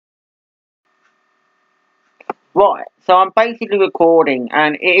Right, so I'm basically recording,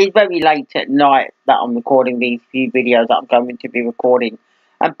 and it is very late at night that I'm recording these few videos that I'm going to be recording.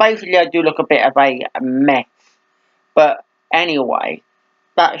 And basically I do look a bit of a mess. But anyway,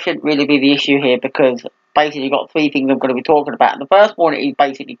 that shouldn't really be the issue here, because basically you've got three things I'm going to be talking about. And the first one is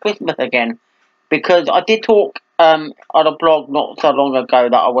basically Christmas again, because I did talk on a blog not so long ago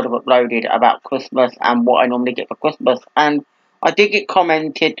that I would have uploaded about Christmas and what I normally get for Christmas. And I did get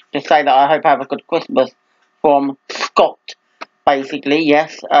commented to say that I hope I have a good Christmas from Scott, basically,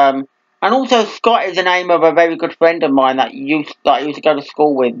 yes. And also Scott is the name of a very good friend of mine that I used to go to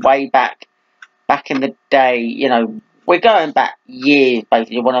school with way back in the day. You know, we're going back years,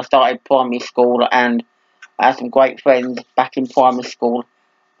 basically, when I started primary school, and I had some great friends back in primary school,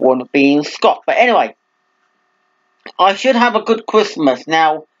 one being Scott. But anyway, I should have a good Christmas.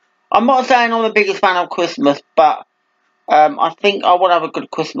 Now, I'm not saying I'm the biggest fan of Christmas, but I think I want to have a good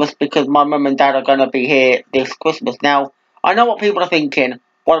Christmas because my mum and dad are going to be here this Christmas. Now, I know what people are thinking.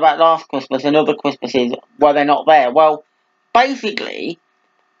 What about last Christmas and other Christmases? Were they not there? Well, basically,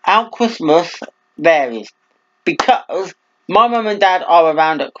 our Christmas varies because my mum and dad are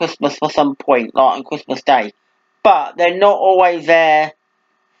around at Christmas for some point, like on Christmas Day, but they're not always there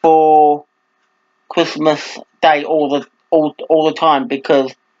for Christmas Day all the time,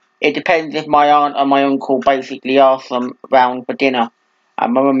 because it depends if my aunt and my uncle basically ask them round for dinner,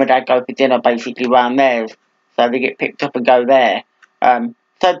 and my mum and dad go for dinner basically round theirs, so they get picked up and go there.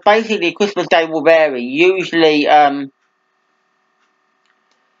 So basically Christmas Day will vary. Usually,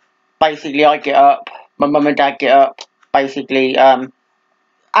 basically I get up, my mum and dad get up, basically. As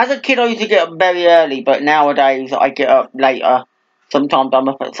a kid I used to get up very early, but nowadays I get up later. Sometimes I'm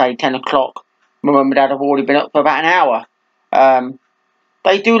up at say 10 o'clock. My mum and dad have already been up for about an hour.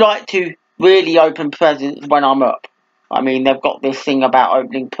 They do like to really open presents when I'm up. I mean, they've got this thing about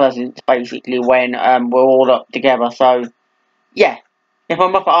opening presents basically when we're all up together. So, yeah, if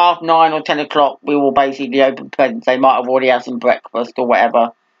I'm up at 9:30 or 10 o'clock, we will basically open presents. They might have already had some breakfast or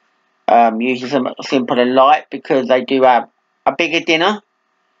whatever. Usually something simple and light, because they do have a bigger dinner.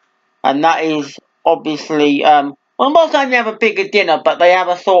 And that is obviously, well, I'm not saying they have a bigger dinner, but they have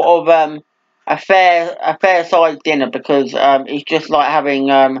a sort of, a fair sized dinner, because it's just like having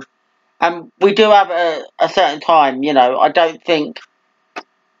and we do have a certain time. You know, I don't think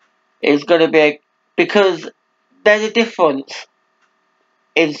it's going to be because there's a difference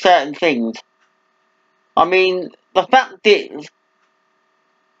in certain things. I mean, the fact is,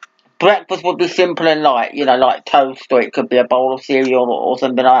 breakfast would be simple and light, you know, like toast, or it could be a bowl of cereal or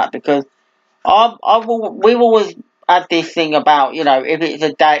something like that, because we've always had this thing about, you know, if it's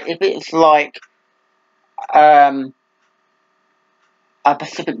a day, if it's like um, a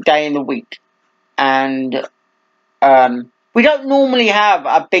specific day in the week, and we don't normally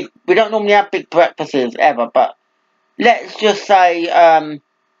have big breakfasts ever, but let's just say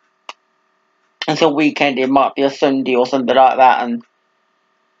it's a weekend, it might be a Sunday or something like that, and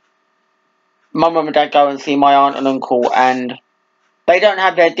my mum and dad go and see my aunt and uncle, and they don't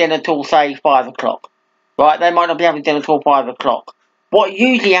have their dinner till say 5 o'clock, right? They might not be having dinner till 5 o'clock. What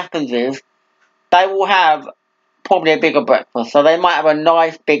usually happens is they will have probably a bigger breakfast, so they might have a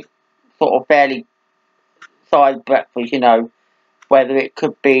nice big sort of fairly sized breakfast, you know, whether it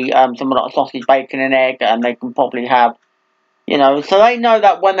could be something like sausage, bacon and egg, and they can probably have, you know, so they know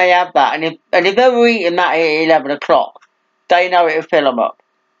that when they have that, and if they're eating that at 11 o'clock, they know it'll fill them up,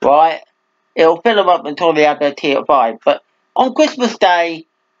 right? It'll fill them up until they have their tea at 5. But on Christmas Day,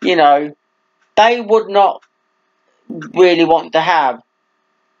 you know, they would not really want to have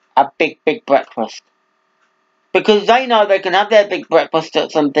a big breakfast, because they know they can have their big breakfast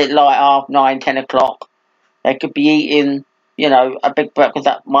at something like 9:30, 10 o'clock. They could be eating, you know, a big breakfast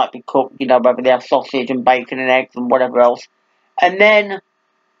that might be cooked, you know, whether they have sausage and bacon and eggs and whatever else. And then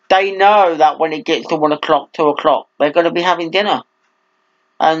they know that when it gets to 1 o'clock, 2 o'clock, they're going to be having dinner.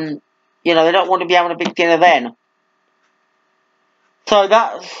 And, you know, they don't want to be having a big dinner then. So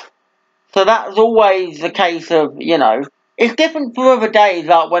that's always the case of, you know, it's different for other days,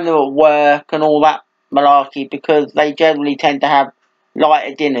 like when they're at work and all that malarkey, because they generally tend to have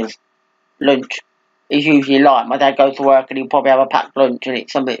lighter dinners. Lunch is usually light. My dad goes to work and he'll probably have a packed lunch and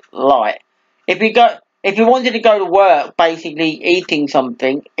it's something light. If you wanted to go to work, basically eating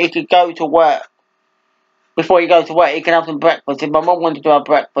something, he could go to work. Before he goes to work, he can have some breakfast. If my mum wanted to have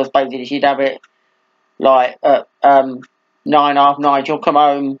breakfast, basically she'd have it like at 9:30. She'll come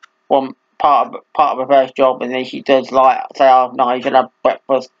home from part of her first job, and then she does like say 9:30. She'll have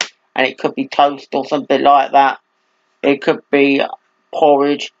breakfast, and it could be toast or something like that. It could be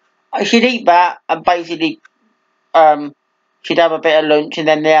porridge. She'd eat that, and basically she'd have a bit of lunch, and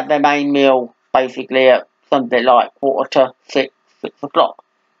then they have their main meal basically at something like 6:45, 6 o'clock.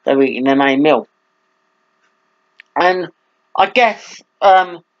 They're eating their main meal. And I guess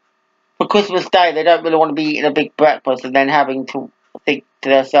for Christmas Day, they don't really want to be eating a big breakfast and then having to think to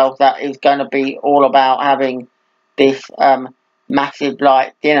themselves that it's going to be all about having this massive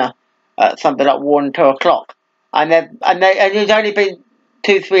like dinner at something like 1, 2 o'clock. And it's only been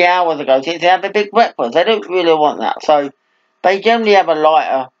 2, 3 hours ago since they had a big breakfast. They don't really want that. So they generally have a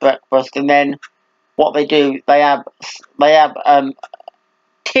lighter breakfast, and then what they do, they have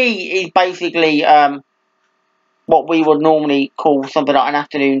tea is basically what we would normally call something like an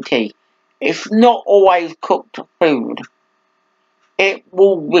afternoon tea. It's not always cooked food. It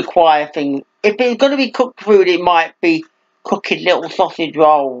will require things. If it's going to be cooked food, it might be cooking little sausage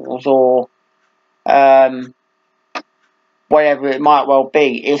rolls or whatever it might well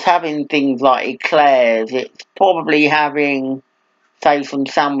be. It's having things like eclairs. It's probably having, say, some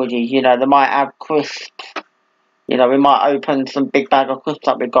sandwiches. You know, they might have crisps. You know, we might open some big bag of crisps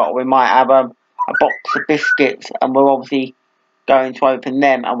that we've got. We might have a box of biscuits, and we're obviously going to open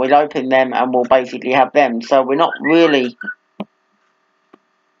them, and we'll open them and we'll basically have them. So we're not really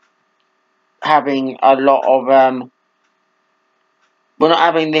having a lot of we're not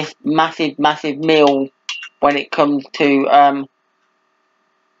having this massive meal when it comes to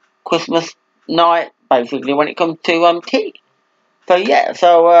Christmas night, basically, when it comes to tea. So yeah,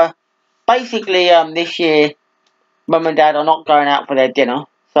 so basically this year Mum and Dad are not going out for their dinner.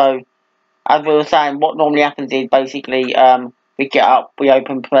 So as we were saying, what normally happens is basically we get up, we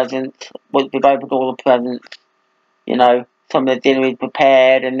open presents. Once we've opened all the presents, you know, some of the dinner is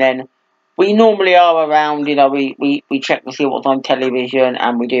prepared, and then we normally are around, you know, we check to see what's on television,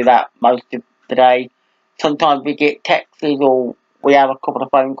 and we do that most of the day. Sometimes we get texts, or we have a couple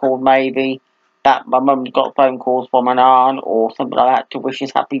of phone calls maybe, that my mum's got phone calls from an aunt or something like that to wish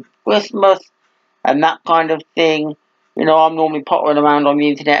us happy Christmas and that kind of thing. You know, I'm normally pottering around on the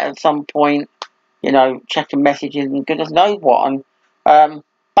internet at some point, you know, checking messages and goodness knows what. And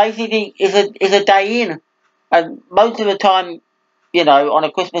basically, it's a day in. And most of the time, you know, on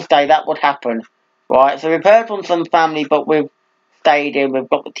a Christmas Day, that would happen, right? So we've heard from some family, but we've stayed in, we've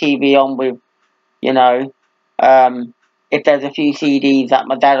got the TV on, you know, if there's a few CDs that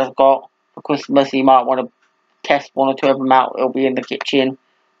my dad has got for Christmas, he might want to test 1 or 2 of them out. He'll be in the kitchen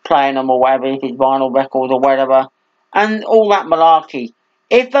playing them or whatever, if it's vinyl records or whatever, and all that malarkey.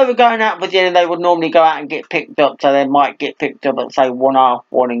 If they were going out for dinner, they would normally go out and get picked up, so they might get picked up at, say,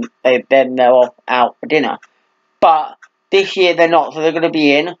 1:30, then they're off out for dinner. But this year they're not, so they're going to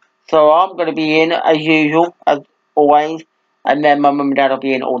be in. So I'm going to be in, as usual, as always, and then my mum and dad will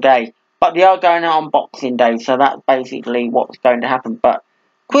be in all day. But they are going out on Boxing Day, so that's basically what's going to happen. But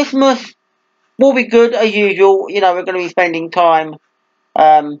Christmas will be good, as usual. You know, we're going to be spending time,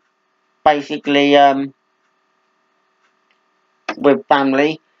 basically, with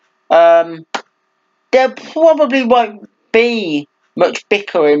family. There probably won't be much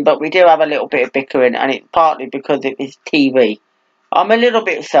bickering, but we do have a little bit of bickering, and it's partly because it is TV. I'm a little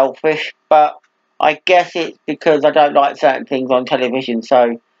bit selfish, but I guess it's because I don't like certain things on television,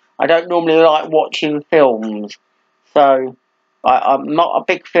 so I don't normally like watching films. So I'm not a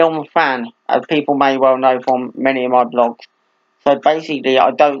big film fan, as people may well know from many of my blogs. So basically,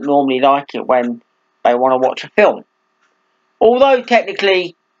 I don't normally like it when they want to watch a film. Although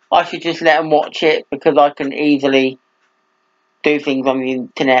technically, I should just let them watch it, because I can easily do things on the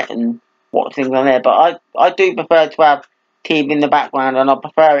internet and watch things on there. But I do prefer to have TV in the background, and I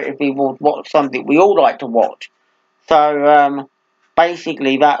prefer it if we would watch something we all like to watch. So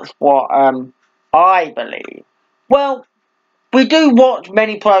basically that's what I believe. Well, we do watch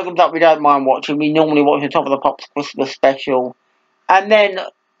many programs that we don't mind watching. We normally watch the Top of the Pops Christmas special, and then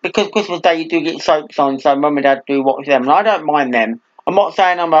because Christmas Day you do get soaps on, so Mum and Dad do watch them, and I don't mind them. I'm not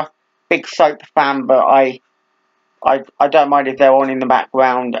saying I'm a big soap fan, but I don't mind if they're on in the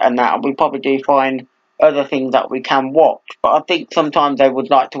background and that. We probably do find other things that we can watch, but I think sometimes they would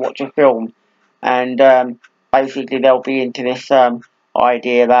like to watch a film, and basically they'll be into this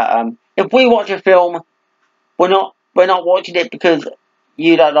idea that if we watch a film, we're not watching it because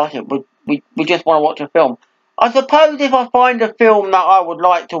you don't like it. We just want to watch a film. I suppose if I find a film that I would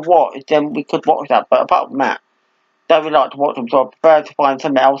like to watch, then we could watch that. But apart from that, don't really like to watch them, so I prefer to find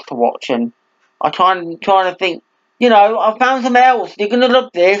something else to watch. And I'm trying to think, you know, I found something else. You're going to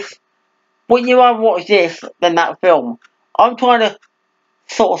love this. Wouldn't you rather watch this than that film? I'm trying to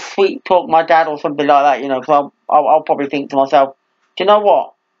sort of sweet talk my dad or something like that, you know, because I'll probably think to myself, do you know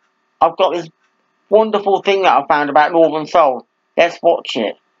what? I've got this wonderful thing that I found about Northern Soul. Let's watch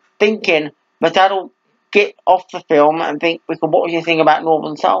it. Thinking my dad will get off the film and think we can watch this thing about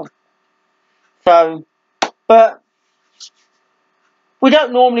Northern Soul. So But we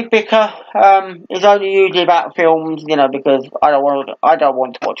don't normally bicker. It's only usually about films, you know, because I don't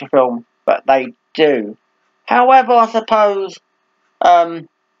want to watch a film, but they do. However, I suppose when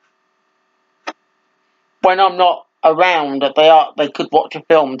I'm not around, they could watch a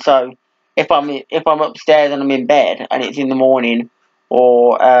film. So if I'm upstairs and I'm in bed and it's in the morning,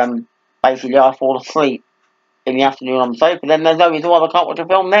 or basically I fall asleep in the afternoon on the sofa, then there's no reason why I can't watch a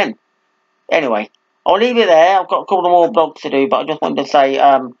film then. Anyway, I'll leave it there. I've got a couple more blogs to do, but I just wanted to say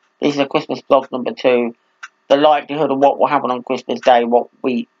this is a Christmas blog number 2. The likelihood of what will happen on Christmas Day, what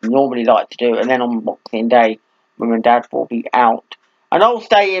we normally like to do, and then on Boxing Day, Mum and Dad will be out. And I'll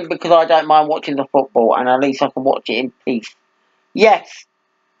stay in because I don't mind watching the football, and at least I can watch it in peace. Yes,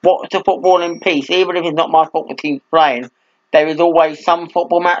 watch the football in peace, even if it's not my football team playing. There is always some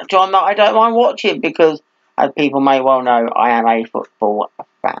football match on that I don't mind watching because, as people may well know, I am a football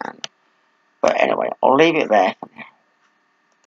fan. But anyway, I'll leave it there.